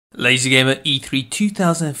Lazygamer E3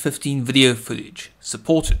 2015 video footage,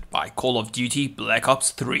 supported by Call of Duty Black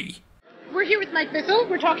Ops 3. We're here with Mike Bithell.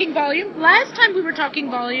 We're talking volume. Last time we were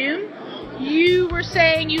talking volume, you were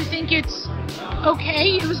saying you think it's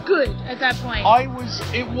okay. It was good at that point.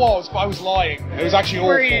 It was, but I was lying. It was actually awful.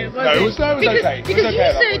 Were you? It was okay. Because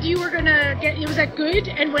you said you were gonna get, it was at good,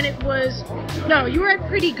 and when it was, no, you were at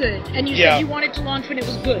pretty good, and you said you wanted to launch when it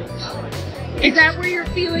was good. Is that where you're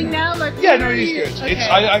feeling now? Like, yeah, no, it is good. Okay.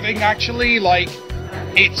 I think actually, like,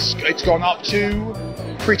 it's gone up to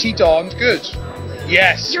pretty darned good.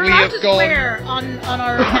 Yes, you're we allowed have to gone. Swear on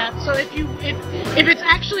our recap. So if it's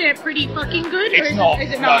actually a pretty fucking good, It's not.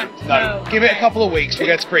 Is it not? No. Give it a couple of weeks. We'll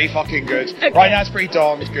get to pretty fucking good. Okay. Right now, it's pretty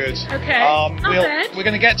darned good. Okay. Not bad. We're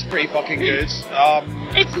gonna get to pretty fucking good.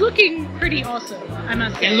 It's looking pretty awesome, I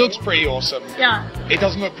must say. It looks pretty awesome. Yeah. It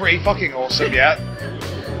doesn't look pretty fucking awesome yet.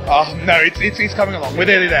 No, it's coming along. We're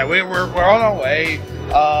nearly there. We're on our way.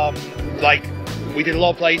 Like, we did a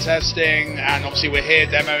lot of playtesting, and obviously we're here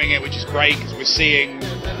demoing it, which is great because we're seeing.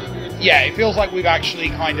 Yeah, it feels like we've actually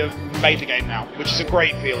kind of made the game now, which is a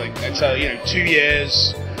great feeling. It's 2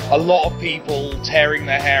 years, a lot of people tearing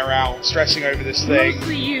their hair out, stressing over this thing.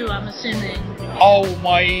 Mostly you, I'm assuming. Oh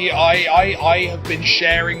my! I have been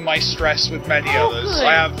sharing my stress with many others. Good.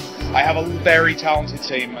 I have a very talented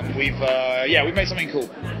team, and we've made something cool.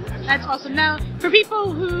 That's awesome. Now, for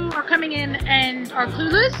people who are coming in and are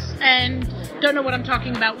clueless and don't know what I'm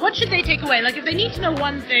talking about, what should they take away? Like, if they need to know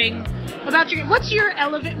one thing about your, what's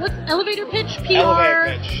elevator pitch? PR,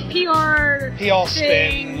 Elevator pitch. PR spin.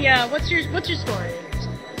 thing. Yeah. What's your story?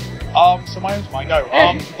 So my name's Mike. No.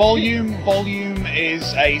 Volume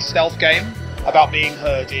is a stealth game about being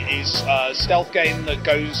heard. It is a stealth game that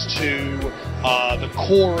goes to the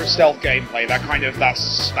core of stealth gameplay.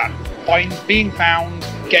 Being found,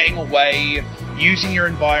 getting away, using your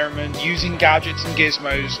environment, using gadgets and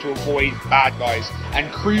gizmos to avoid bad guys,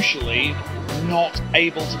 and crucially, not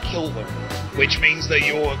able to kill them. Which means that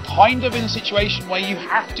you're kind of in a situation where you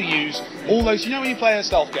have to use all those. You know when you play a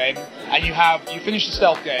stealth game and you finish the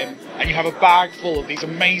stealth game and you have a bag full of these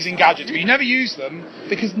amazing gadgets, but you never use them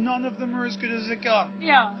because none of them are as good as a gun.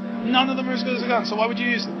 Yeah. None of them are as good as a gun, so why would you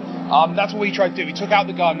use them? That's what we tried to do. We took out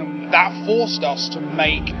the gun, and that forced us to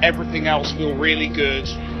make everything else feel really good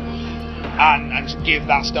and to give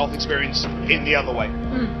that stealth experience in the other way.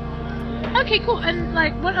 Okay, cool. And,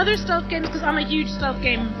 like, what other stealth games? Because I'm a huge stealth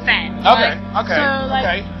game fan. Okay. So,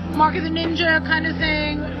 like, Mark of the Ninja kind of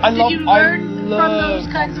thing. Did you learn from those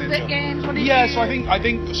kinds of games? What did you do? So I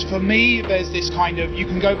think for me, there's this kind of, you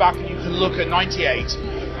can go back and you can look at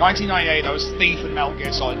 1998, that was Thief and Metal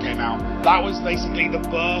Gear Solid came out. That was basically the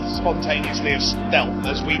birth spontaneously of stealth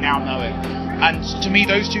as we now know it. And to me,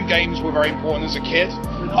 those two games were very important as a kid.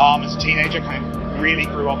 As a teenager, kind of really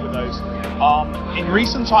grew up with those. In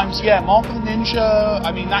recent times, Mark of the Ninja,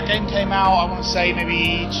 I mean, that game came out, I want to say,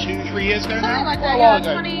 maybe 2-3 years ago now? Something like that,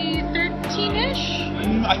 2013-ish?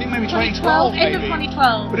 I think maybe 2012, End of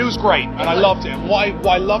 2012. But it was great, and I loved it. What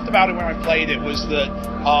I loved about it when I played it was that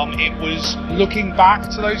it was looking back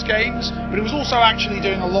to those games, but it was also actually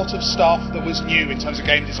doing a lot of stuff that was new in terms of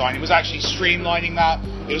game design. It was actually streamlining that.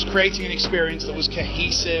 It was creating an experience that was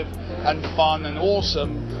cohesive and fun and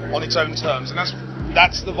awesome on its own terms, and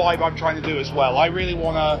that's the vibe I'm trying to do as well. I really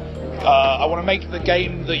want to make the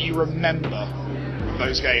game that you remember from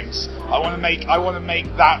those games. I want to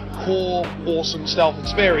make that core awesome stealth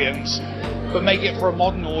experience, but make it for a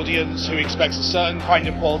modern audience who expects a certain kind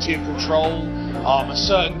of quality of control, a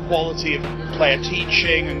certain quality of player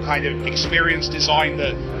teaching and kind of experience design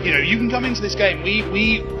that, you can come into this game.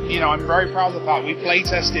 I'm very proud of the fact we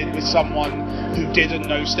playtested with someone who didn't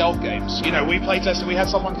know stealth games. We playtested, we had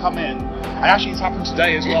someone come in, and actually it's happened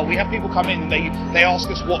today as well. We have people come in and they ask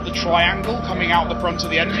us what the triangle coming out the front of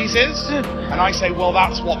the enemies is, and I say, well,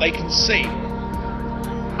 that's what they can see.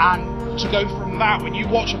 And to go from that, when you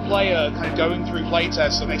watch a player kind of going through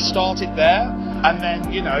playtests and they started there, and then,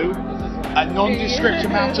 a nondescript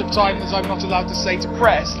amount of time that I'm not allowed to say to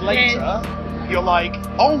press later, you're like,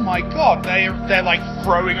 oh my god, they're like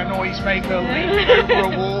throwing a noisemaker, leaping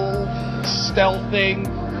over a wall, stealthing,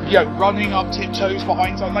 running up tiptoes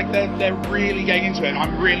behind something. Like they're really getting into it, and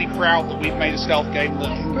I'm really proud that we've made a stealth game that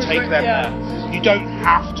can take them there. You don't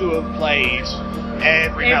have to have played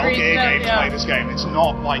every Metal Gear game to play this game. It's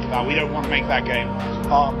not like that. We don't want to make that game.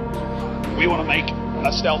 We want to make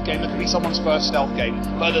a stealth game that can be someone's first stealth game,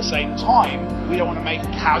 but at the same time, we don't want to make a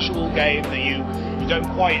casual game that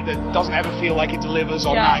that doesn't ever feel like it delivers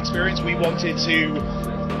on that experience. We wanted to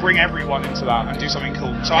bring everyone into that and do something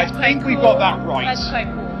cool. So I think we've got that right. That's quite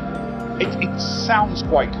cool. It sounds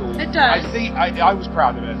quite cool. It does. I think I was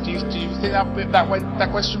proud of it. Do you think that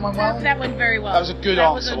question went well? That went very well. That was a good answer,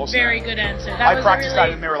 That was a wasn't very it? good answer. I practiced that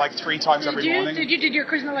in the mirror like 3 times every morning. Did your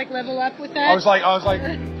charisma like level up with that? I was like,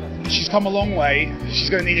 she's come a long way. She's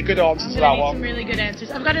going to need a good answer to that one. Some really good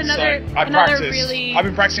answers. I've got another really. I've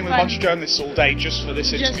been practicing with a bunch of journalists all day just for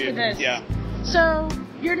this interview. Just for this. Yeah. So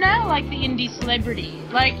you're now like the indie celebrity.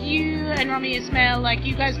 Like you and Rami Ismail, like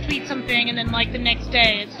you guys tweet something and then like the next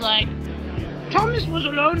day it's like Thomas was a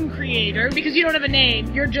lone creator because you don't have a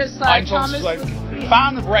name. You're just like Thomas. Like,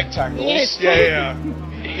 fan of rectangles. Yes. Yeah.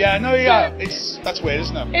 That's weird,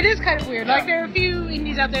 isn't it? It is kind of weird. Yeah. Like there are a few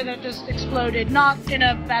indies out there that just exploded, not in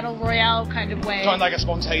a battle royale kind of way. Not like a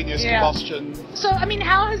spontaneous combustion. So I mean,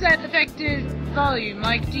 how has that affected Volume?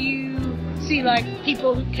 Like, do you see like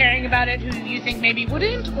people caring about it who you think maybe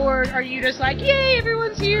wouldn't, or are you just like, yay,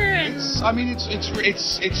 everyone's here? And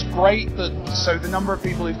It's great that the number of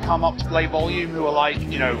people who've come up to play Volume who are like,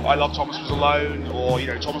 I love Thomas Was Alone, or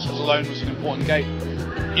Thomas Was Alone was an important game.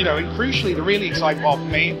 And crucially, the really exciting part for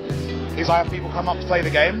me is I have people come up to play the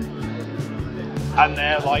game, and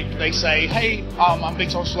they're like, they say, hey, I'm a big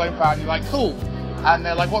Thomas Was Alone fan. You're like, cool. And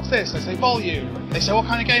they're like, what's this? I say, Volume. They say, what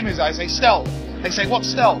kind of game is it? I say, Stealth. They say, what's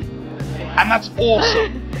Stealth? And that's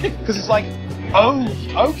awesome, because it's like, oh,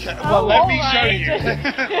 okay, well, let me show you.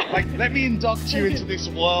 Like, let me induct you into this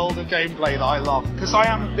world of gameplay that I love. Because I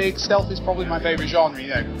am a big, Stealth is probably my favourite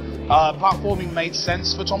genre, Platforming made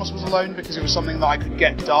sense for Thomas Was Alone because it was something that I could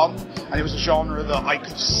get done, and it was a genre that I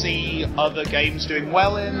could see other games doing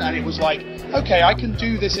well in, and it was like, okay, I can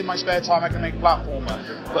do this in my spare time, I can make a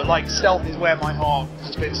platformer. But like, Stealth is where my heart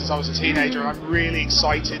has been since I was a teenager, and I'm really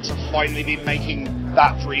excited to finally be making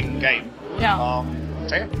that dream game. Yeah.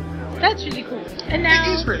 That's really cool. And now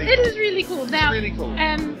it is really cool. Now, it's really cool.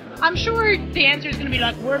 And I'm sure the answer is going to be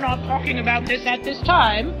like, we're not talking about this at this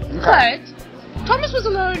time. Okay. But Thomas Was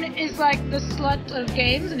Alone is like the slut of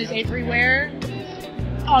games and is everywhere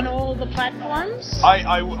on all the platforms.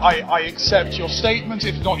 I accept your statement,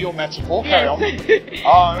 if not your metaphor. Yes. Carry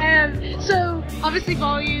on. So obviously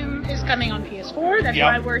Volume is coming on PS4. That's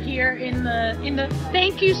why we're here in the.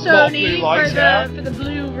 Thank you, Sony, for the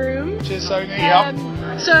blue room. Cheers,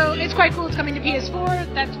 Sony. So it's quite cool. It's coming to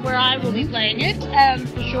PS4. That's where I will be playing it,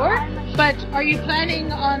 for sure. But are you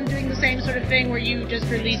planning on doing the same sort of thing where you just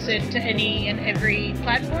release it to any and every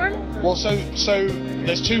platform? Well, so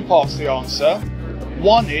there's 2 parts to the answer.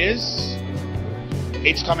 One is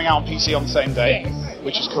it's coming out on PC on the same day,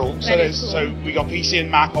 which is cool. So we got PC and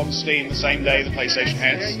Mac on Steam the same day the PlayStation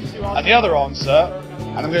hits. And the other answer,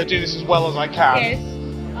 and I'm going to do this as well as I can.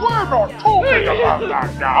 We're not talking about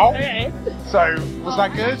that now. Okay. So was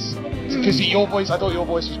that good? Because I thought your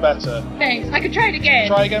voice was better. Thanks. I could try it again.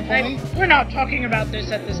 Try again for me. We're not talking about this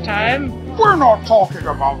at this time. We're not talking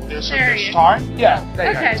about this at this time. Yeah.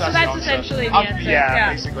 There you Okay, go. so that's essentially the answer.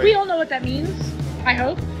 Yeah, basically. We all know what that means. I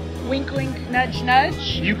hope. Wink, wink, nudge,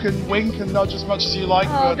 nudge. You can wink and nudge as much as you like.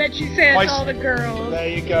 Oh, that she says all the girls. There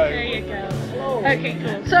you go. There you go. Okay,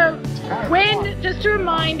 cool. So, just to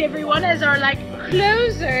remind everyone, as our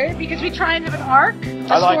closer, because we try and have an arc,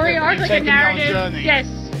 story arc, like a narrative. Yes.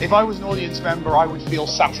 If I was an audience member, I would feel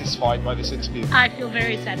satisfied by this interview. I feel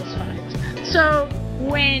very satisfied. So,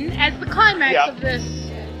 as the climax of this,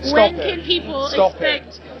 can people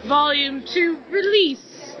expect Volume to release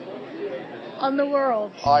on the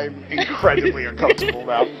world? I'm incredibly uncomfortable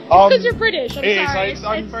now. Because you're British.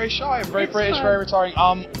 I'm very shy. I'm very British, very retiring.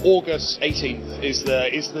 August 18th is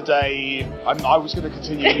the day. I was going to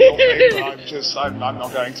continue with your thing, but I'm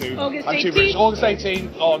not going to. I'm too British. August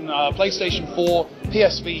 18th on PlayStation 4,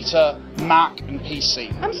 PS Vita, Mac, and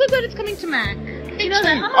PC. I'm so glad it's coming to Mac. You know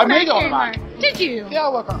that? I made it on a Mac. Did you? Yeah,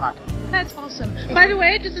 I work on a Mac. That's awesome. By the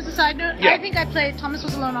way, just as a side note, I think I played Thomas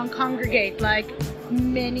Was Alone on Congregate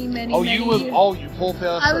many years. You poor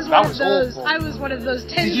person. I was one of those. I was one of those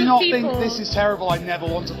tens of people. Did you not think this is terrible? I never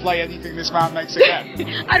want to play anything this man makes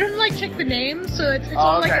again. I don't check the names, so it's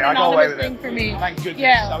all an anonymous thing for me. Thank goodness.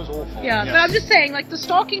 Yeah. That was awful. Yeah, but I'm just saying, the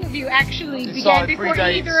stalking of you actually began before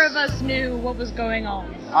either of us knew what was going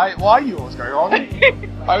on. I knew what was going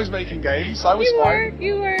on. I was making games. I was fine.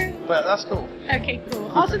 You were. But that's cool. Okay, cool.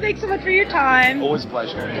 Also, thanks so much for your time. Always a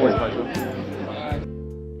pleasure. Always a pleasure.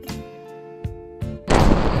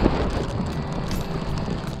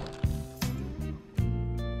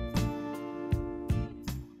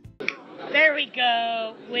 There we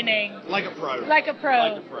go. Winning. Like a pro. Like a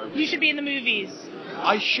pro. You should be in the movies.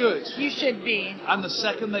 I should. You should be. And the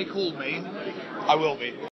second they call me, I will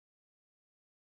be.